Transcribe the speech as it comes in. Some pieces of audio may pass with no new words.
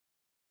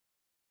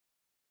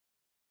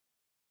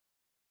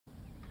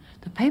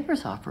The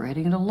paper's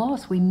operating at a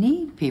loss. We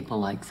need people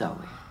like Zoe.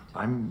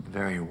 I'm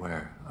very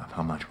aware of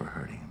how much we're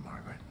hurting,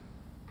 Margaret.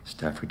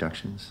 Staff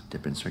reductions,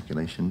 dip in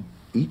circulation,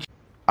 each.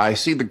 I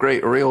see the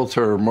great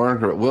realtor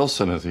Margaret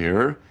Wilson is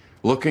here,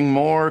 looking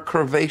more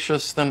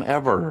curvaceous than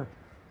ever.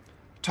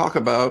 Talk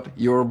about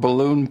your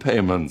balloon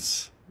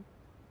payments.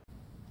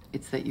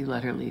 It's that you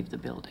let her leave the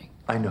building.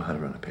 I know how to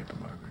run a paper,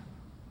 Margaret.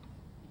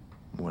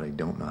 What I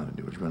don't know how to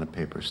do is run a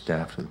paper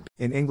staffed with...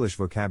 In English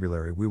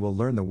vocabulary, we will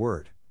learn the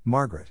word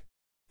Margaret.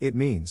 It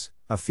means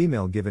a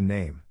female given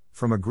name,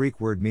 from a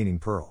Greek word meaning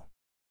pearl.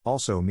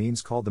 Also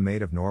means called the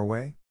Maid of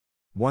Norway.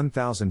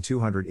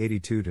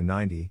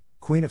 1282-90,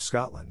 Queen of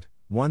Scotland.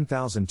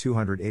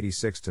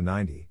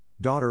 1286-90,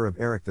 daughter of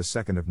Eric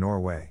II of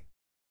Norway.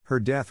 Her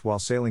death while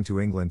sailing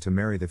to England to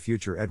marry the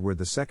future Edward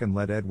II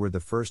led Edward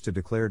I to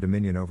declare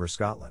dominion over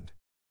Scotland.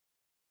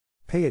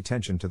 Pay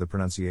attention to the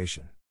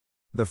pronunciation.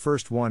 The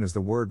first one is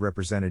the word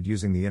represented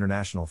using the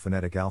International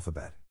Phonetic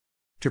Alphabet.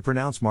 To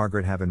pronounce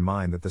Margaret, have in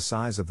mind that the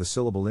size of the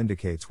syllable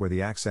indicates where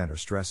the accent or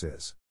stress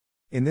is.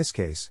 In this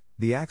case,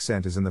 the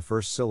accent is in the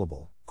first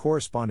syllable,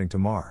 corresponding to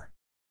Mar.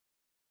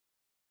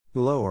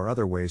 Below are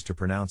other ways to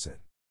pronounce it.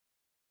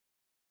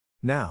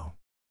 Now,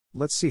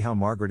 let's see how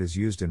Margaret is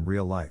used in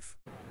real life.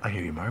 I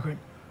hear you, Margaret.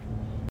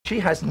 She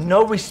has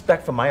no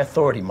respect for my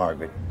authority,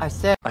 Margaret. I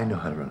said... I know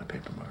how to run a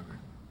paper, Margaret.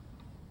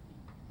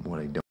 What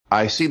I don't...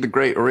 I see the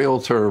great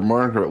realtor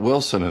Margaret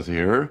Wilson is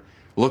here,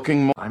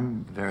 looking more...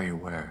 I'm very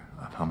aware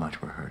of how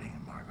much we're hurting,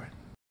 Margaret.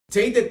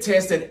 Take the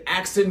test at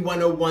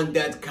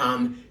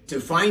accent101.com to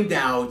find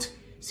out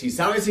si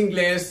sabes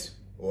inglés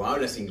o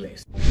hablas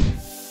inglés.